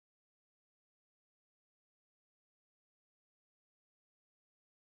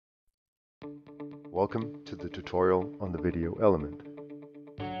Welcome to the tutorial on the video element.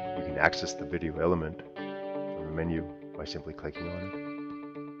 You can access the video element from the menu by simply clicking on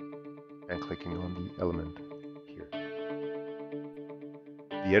it and clicking on the element here.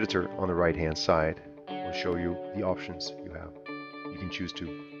 The editor on the right hand side will show you the options you have. You can choose to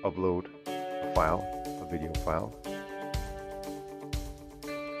upload a file, a video file.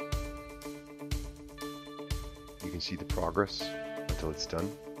 You can see the progress until it's done.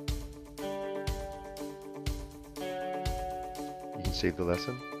 You can save the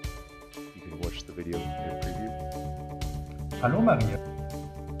lesson. You can watch the video in preview. Hallo Maria.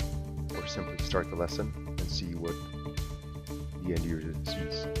 Or simply start the lesson and see what the end user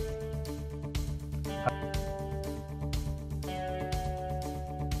sees.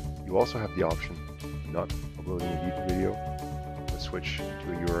 You also have the option of not uploading a video, but switch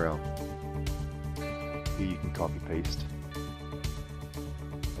to a URL. Here you can copy paste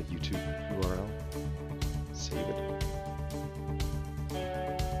a YouTube URL, save it.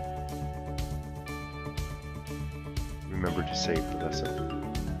 Remember to save the lesson,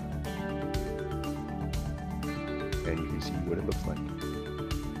 and you can see what it looks like.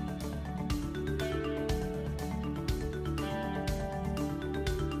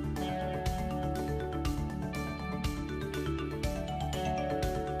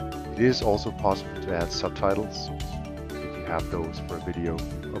 It is also possible to add subtitles if you have those for a video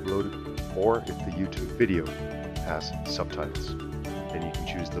uploaded, or if the YouTube video has subtitles. Then you can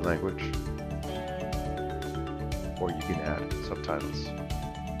choose the language, or you can add subtitles.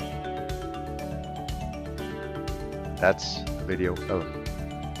 That's the video element.